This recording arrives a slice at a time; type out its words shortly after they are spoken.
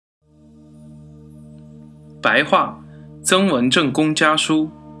白话曾文正公家书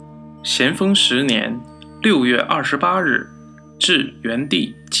咸丰十年6月28日致元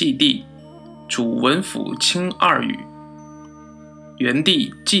帝祭帝，嘱文辅卿二语。元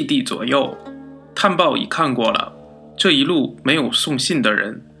帝祭帝左右，探报已看过了，这一路没有送信的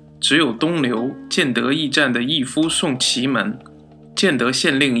人，只有东流建德驿站的驿夫送其门。建德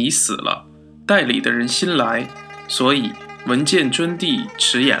县令已死了，代理的人新来，所以文件遵帝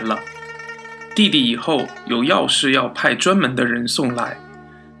迟延了。弟弟以后有要事要派专门的人送来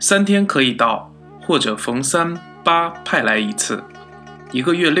，3天可以到，或者逢3、8派来一次，1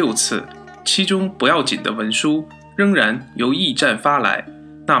个月6次，其中不要紧的文书仍然由驿站发来，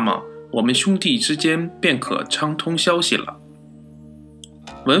那么我们兄弟之间便可畅通消息了。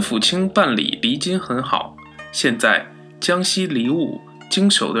文辅卿办理离京很好，现在江西离务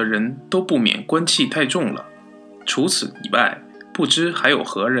经手的人都不免官气太重了，除此以外，不知还有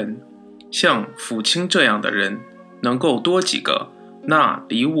何人。像辅卿这样的人，能够多几个，那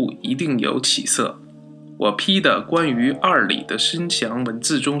离务一定有起色。我批的关于2里的申详文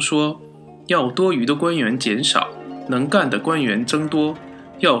字中说，要多余的官员减少，能干的官员增多，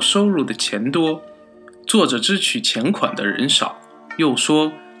要收入的钱多，做着支取钱款的人少。又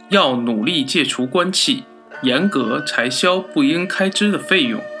说要努力戒除官气，严格柴销不应开支的费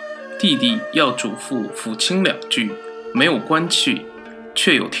用。弟弟要嘱咐辅卿2句，没有官气，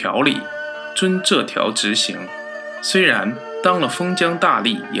却有条理，遵这条执行。虽然当了封疆大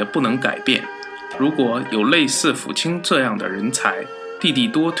吏，也不能改变。如果有类似辅卿这样的人才，弟弟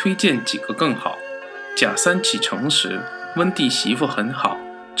多推荐几个更好。甲3启程时，温帝媳妇很好，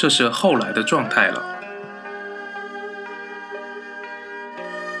这是后来的状态了。